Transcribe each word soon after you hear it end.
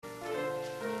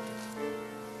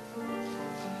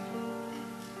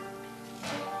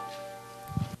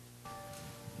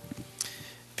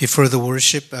Before the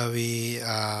worship, we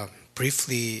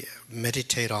briefly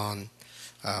meditate on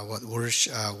what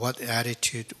worship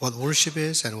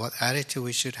is, and what attitude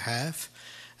we should have,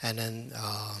 and then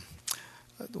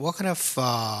what kind of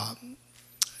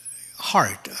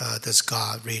heart does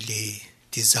God really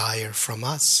desire from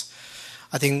us?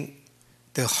 I think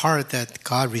the heart that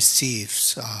God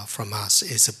receives from us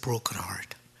is a broken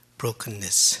heart,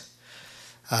 brokenness,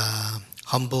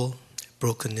 humble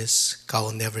brokenness. God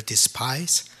will never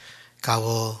despise. God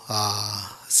will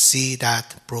see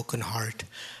that broken heart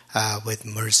with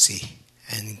mercy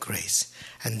and grace.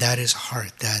 And that is a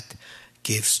heart that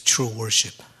gives true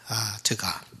worship to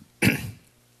God.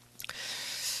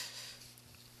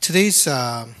 Today's,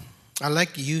 I'd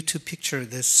like you to picture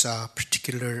this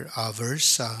particular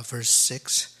verse, verse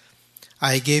 6.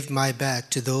 I gave my back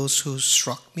to those who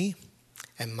struck me,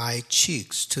 and my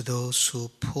cheeks to those who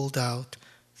pulled out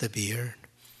the beard.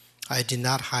 I did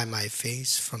not hide my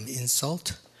face from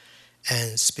insult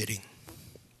and spitting.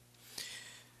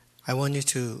 I want you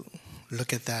to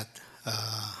look at that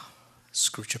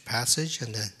scripture passage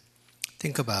and then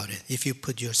think about it. If you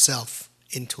put yourself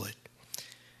into it,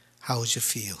 how would you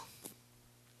feel?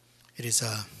 It is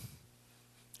a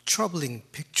troubling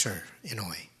picture in a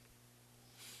way.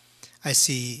 I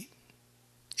see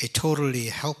a totally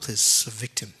helpless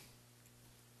victim.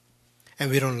 And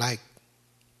we don't like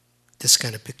this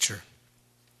kind of picture.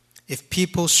 If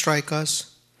people strike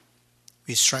us,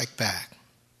 we strike back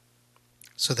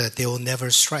so that they will never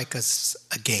strike us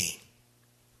again.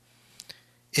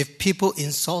 If people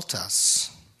insult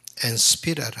us and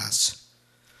spit at us,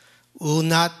 we will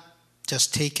not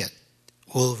just take it,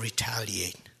 we'll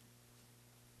retaliate.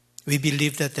 We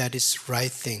believe that that is the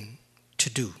right thing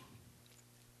to do.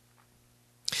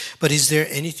 But is there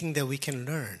anything that we can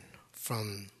learn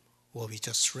from what we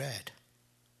just read?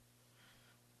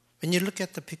 When you look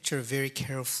at the picture very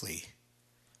carefully,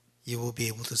 you will be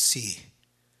able to see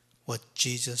what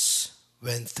Jesus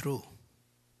went through.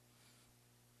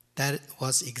 That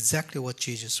was exactly what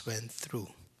Jesus went through.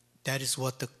 That is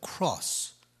what the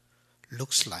cross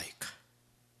looks like.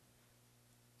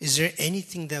 Is there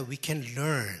anything that we can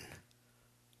learn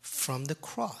from the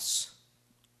cross?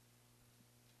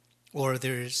 Or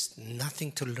there is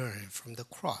nothing to learn from the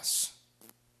cross?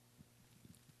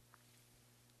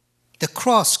 The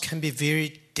cross can be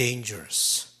very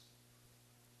dangerous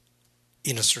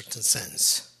in a certain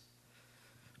sense.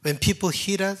 When people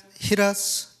hit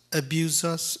us, abuse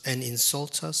us, and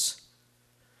insult us,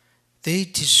 they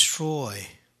destroy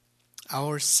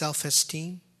our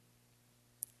self-esteem,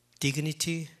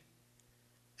 dignity,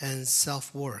 and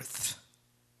self-worth.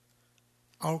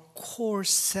 Our core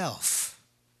self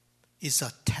is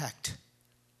attacked.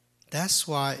 That's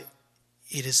why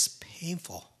it is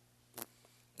painful.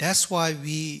 That's why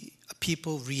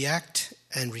people react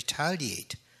and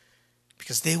retaliate,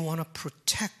 because they want to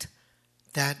protect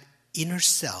that inner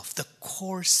self, the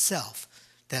core self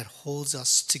that holds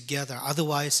us together.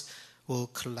 Otherwise, we'll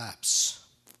collapse.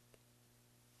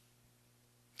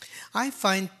 I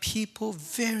find people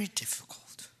very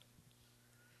difficult.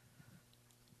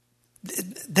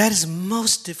 That is the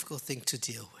most difficult thing to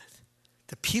deal with.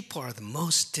 The people are the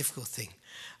most difficult thing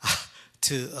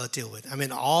to deal with. I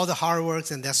mean, all the hard works,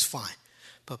 and that's fine.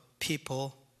 But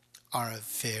people are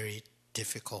very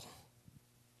difficult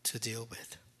to deal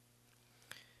with.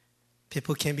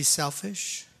 People can be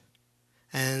selfish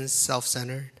and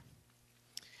self-centered.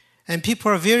 And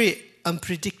people are very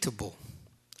unpredictable.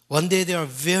 One day they are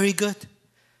very good,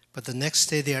 but the next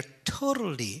day they are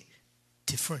totally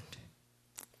different.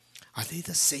 Are they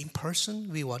the same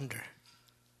person? We wonder.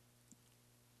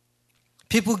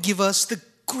 People give us the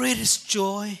greatest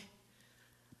joy,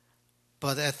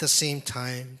 but at the same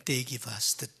time, they give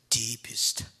us the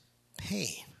deepest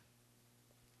pain.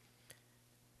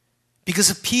 Because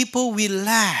of people, we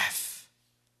laugh,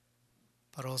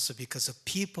 but also because of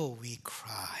people, we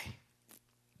cry.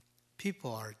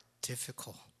 People are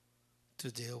difficult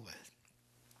to deal with.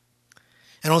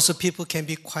 And also, people can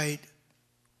be quite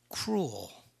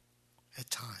cruel at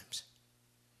times.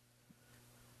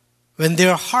 When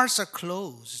their hearts are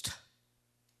closed,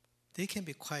 they can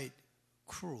be quite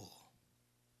cruel.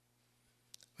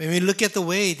 When we look at the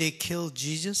way they killed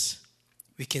Jesus,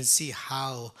 we can see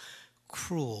how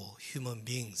cruel human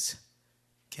beings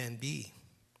can be.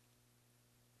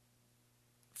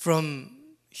 From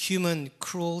human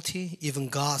cruelty, even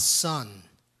God's Son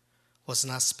was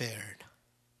not spared.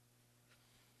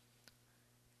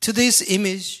 Today's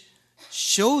image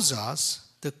shows us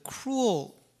the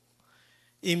cruel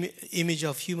image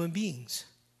of human beings.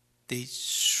 They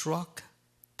struck,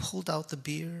 pulled out the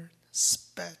beard,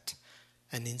 spat,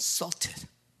 and insulted.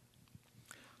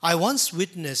 I once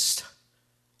witnessed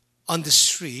on the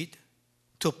street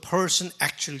to a person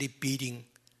actually beating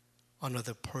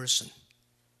another person.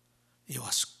 It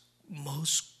was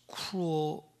most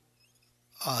cruel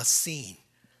scene.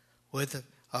 With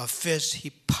first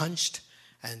he punched,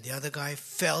 and the other guy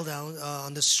fell down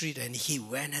on the street, and he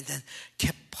went and then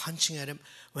kept punching at him.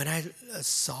 When I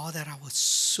saw that, I was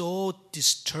so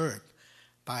disturbed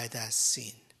by that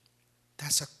scene.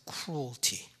 That's a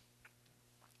cruelty.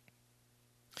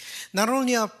 Not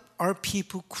only are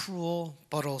people cruel,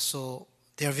 but also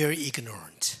they're very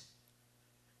ignorant.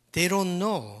 They don't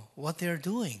know what they're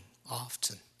doing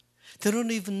often. They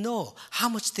don't even know how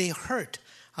much they hurt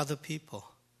other people.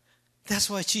 That's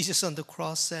why Jesus on the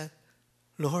cross said,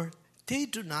 Lord, they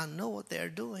do not know what they're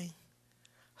doing.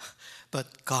 But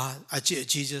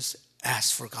Jesus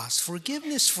asked for God's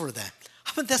forgiveness for them.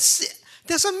 I mean,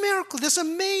 that's a miracle. That's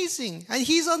amazing. And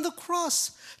he's on the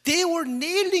cross. They were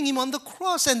nailing him on the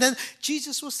cross. And then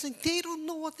Jesus was saying, they don't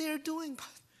know what they're doing. But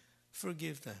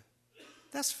forgive them.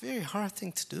 That's a very hard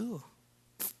thing to do.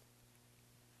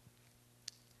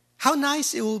 How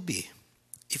nice it will be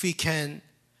if we can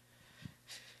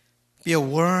be a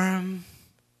warm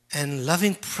and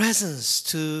loving presence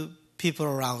to people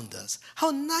around us.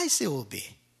 How nice it will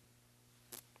be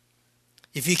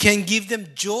if you can give them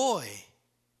joy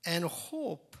and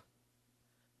hope.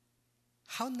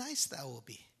 How nice that will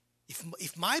be.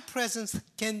 If my presence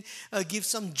can give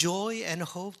some joy and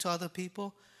hope to other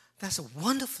people, that's a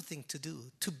wonderful thing to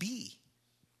do, to be.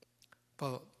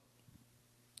 But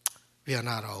we are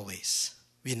not always.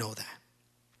 We know that.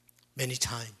 Many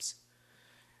times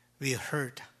we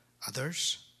hurt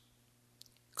others,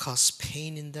 cause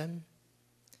pain in them,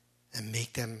 and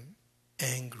make them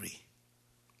angry,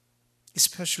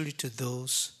 especially to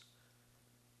those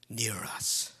near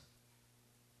us,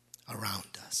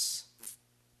 around us.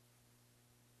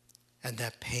 And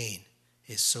that pain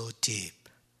is so deep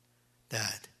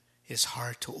that it's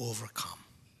hard to overcome.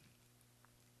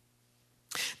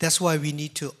 That's why we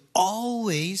need to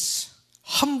always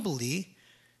humbly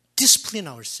discipline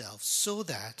ourselves so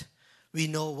that we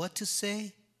know what to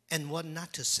say and what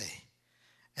not to say,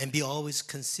 and be always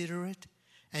considerate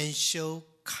and show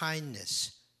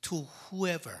kindness to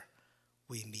whoever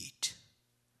we meet.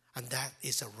 And that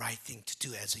is the right thing to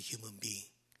do as a human being.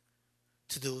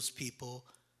 To those people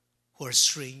who are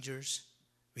strangers,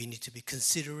 we need to be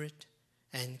considerate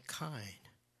and kind.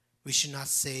 We should not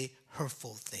say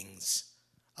hurtful things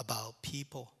about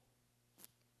people.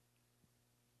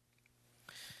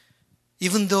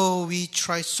 Even though we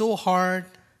try so hard,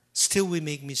 still we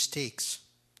make mistakes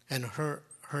and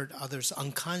hurt others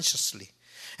unconsciously.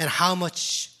 And how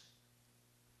much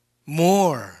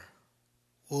more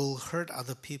will hurt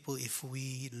other people if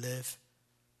we live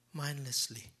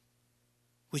mindlessly?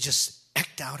 We just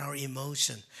act out our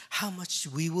emotion. How much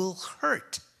we will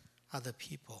hurt other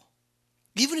people.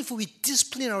 Even if we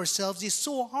discipline ourselves, it's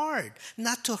so hard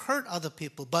not to hurt other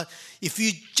people. But if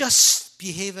you just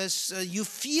behave as you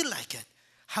feel like it,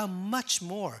 how much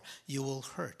more you will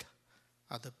hurt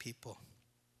other people.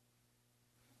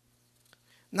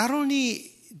 Not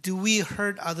only do we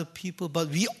hurt other people, but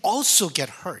we also get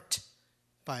hurt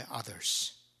by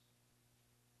others.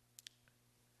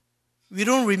 We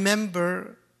don't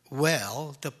remember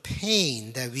well the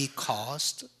pain that we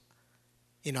caused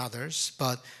in others,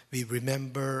 but we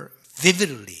remember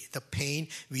vividly the pain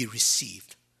we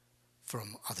received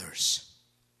from others.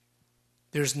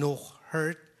 There's no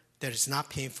hurt that is not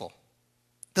painful.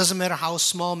 Doesn't matter how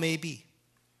small it may be.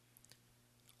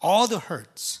 All the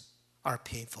hurts are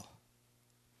painful.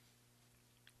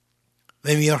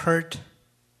 When we are hurt,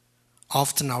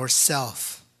 often our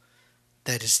self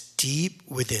that is deep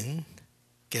within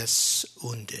gets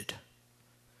wounded.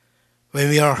 When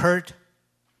we are hurt,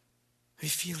 we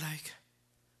feel like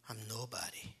I'm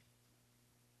nobody.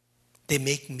 They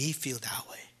make me feel that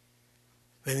way.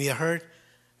 When we are hurt,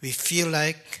 we feel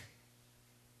like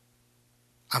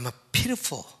I'm a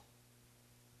pitiful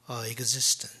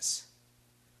existence.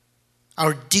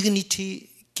 Our dignity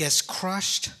gets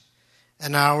crushed,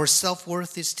 and our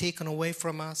self-worth is taken away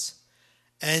from us,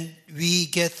 and we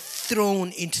get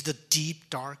thrown into the deep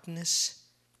darkness,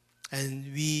 and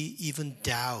we even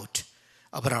doubt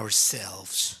about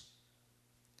ourselves.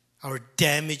 Our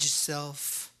damaged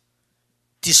self,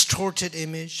 distorted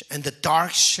image, and the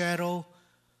dark shadow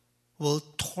will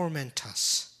torment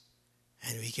us.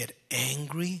 And we get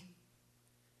angry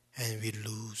and we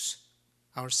lose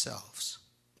ourselves.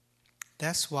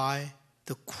 That's why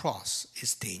the cross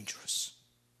is dangerous.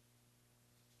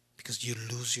 Because you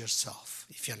lose yourself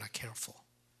if you're not careful.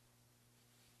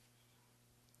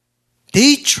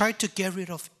 They tried to get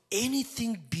rid of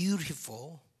anything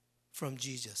beautiful from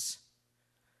Jesus.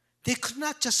 They could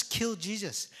not just kill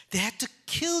Jesus. They had to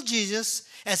kill Jesus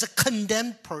as a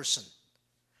condemned person.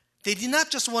 They did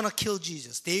not just want to kill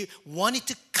Jesus. They wanted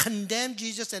to condemn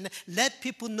Jesus and let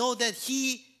people know that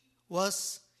he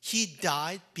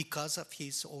died because of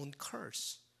his own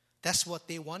curse. That's what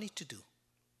they wanted to do.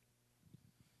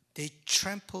 They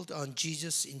trampled on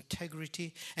Jesus'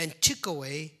 integrity and took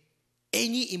away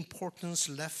any importance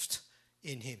left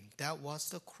in him. That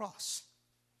was the cross.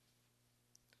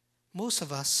 Most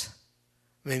of us,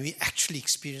 when we actually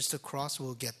experience the cross,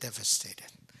 will get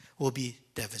devastated. We'll be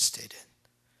devastated.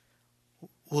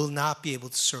 We'll not be able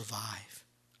to survive.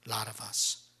 A lot of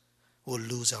us will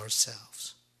lose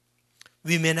ourselves.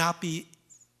 We may not be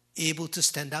able to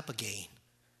stand up again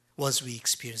once we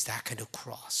experience that kind of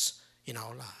cross in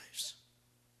our lives.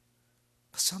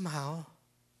 But somehow,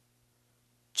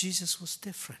 Jesus was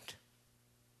different.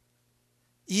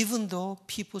 Even though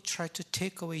people tried to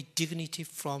take away dignity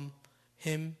from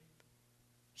him,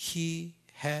 he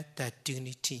had that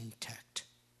dignity intact.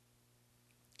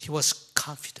 He was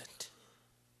confident.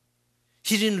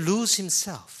 He didn't lose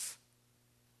himself.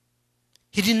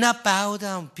 He did not bow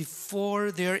down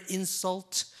before their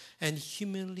insult and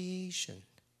humiliation.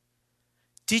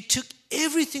 They took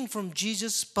everything from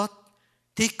Jesus, but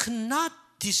they could not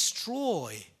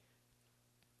destroy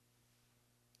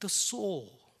the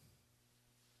soul.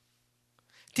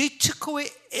 They took away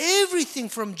everything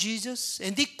from Jesus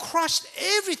and they crushed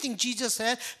everything Jesus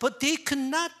had, but they could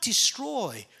not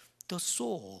destroy the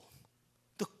soul,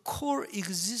 the core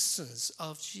existence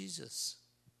of Jesus.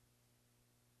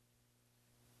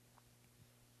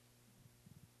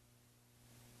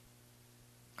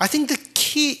 I think the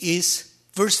key is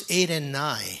verse 8 and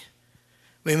 9.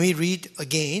 When we read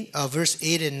again verse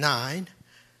 8 and 9,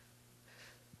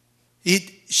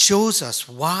 it shows us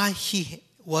why he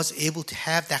was able to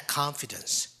have that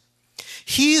confidence.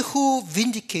 He who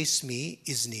vindicates me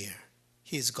is near.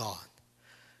 He is God.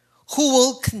 Who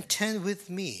will contend with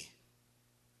me?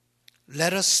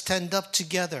 Let us stand up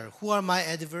together. Who are my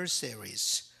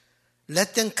adversaries?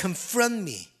 Let them confront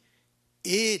me.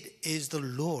 It is the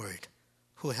Lord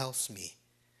who helps me,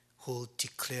 who will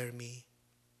declare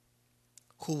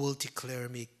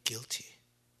me guilty.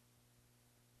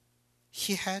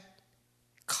 He had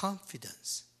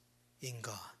confidence in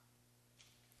God.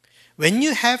 When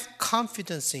you have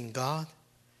confidence in God,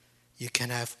 you can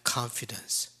have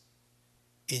confidence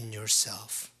in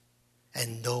yourself,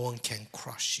 and no one can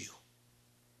crush you.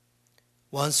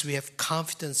 Once we have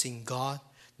confidence in God,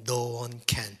 no one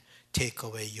can take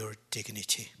away your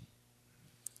dignity.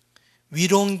 We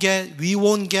won't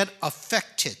get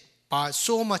affected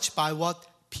so much by what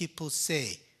people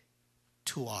say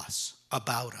to us,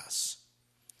 about us.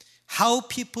 How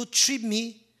people treat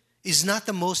me is not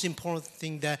the most important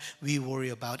thing that we worry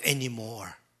about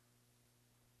anymore.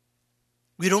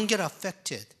 We don't get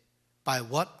affected by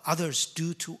what others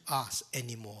do to us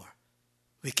anymore.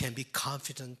 We can be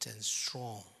confident and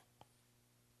strong.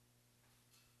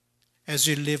 As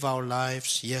we live our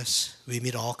lives, yes, we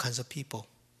meet all kinds of people.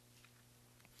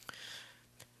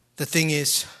 The thing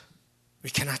is, we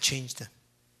cannot change them.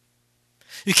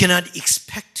 We cannot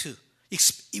expect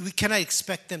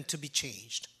them to be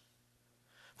changed.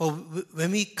 But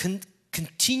when we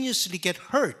continuously get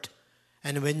hurt,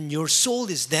 and when your soul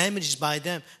is damaged by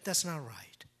them, that's not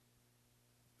right.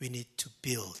 We need to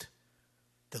build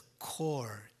the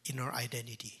core inner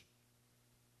identity.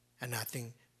 And I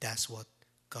think that's what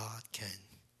God can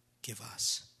give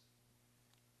us.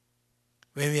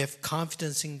 When we have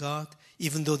confidence in God,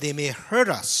 even though they may hurt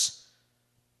us,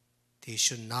 they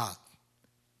should not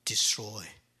destroy.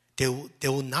 They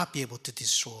will not be able to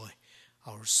destroy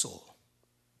our soul.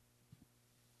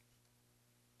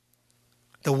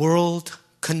 The world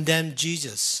condemned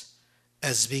Jesus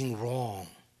as being wrong,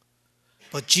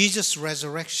 but Jesus'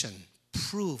 resurrection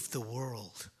proved the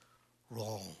world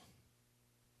wrong.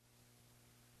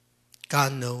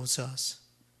 God knows us.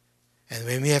 And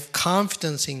when we have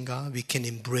confidence in God, we can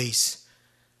embrace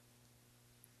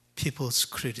people's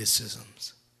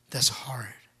criticisms. That's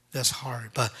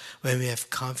hard. But when we have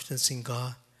confidence in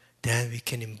God, then we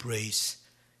can embrace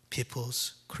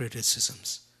people's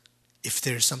criticisms. If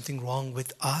there's something wrong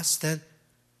with us, then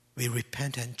we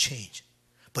repent and change.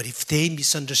 But if they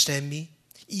misunderstand me,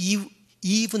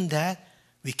 even that,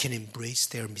 we can embrace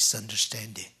their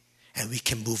misunderstanding. And we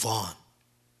can move on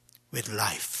with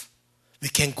life. We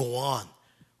can go on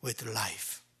with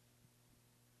life.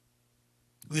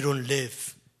 We don't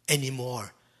live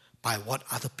anymore by what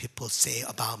other people say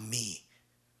about me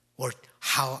or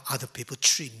how other people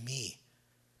treat me.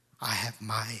 I have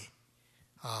my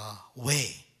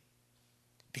way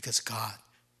because God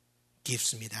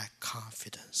gives me that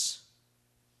confidence.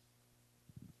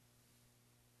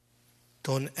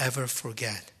 Don't ever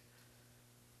forget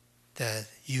that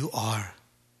you are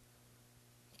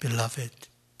beloved,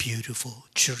 beautiful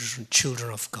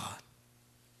children of God.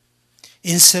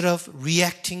 Instead of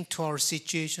reacting to our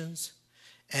situations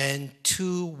and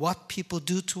to what people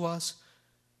do to us,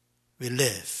 we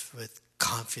live with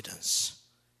confidence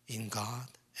in God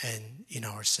and in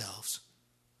ourselves.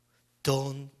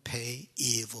 Don't pay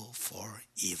evil for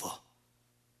evil.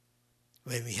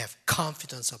 When we have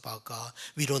confidence about God,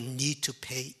 we don't need to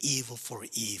pay evil for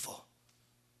evil.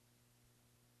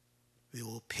 We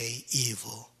will pay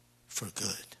evil for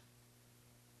good.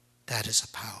 That is the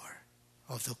power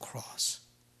of the cross.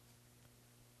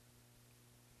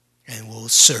 And we'll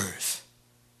serve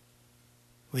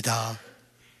without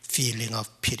feeling of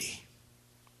pity.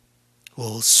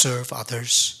 We'll serve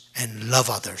others and love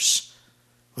others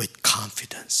with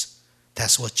confidence.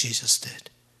 That's what Jesus did.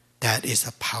 That is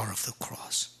the power of the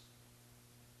cross.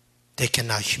 They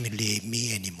cannot humiliate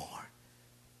me anymore.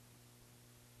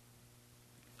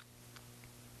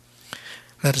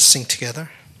 Let us sing together.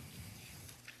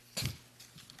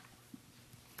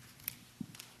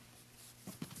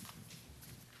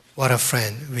 What a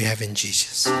friend we have in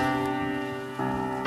Jesus.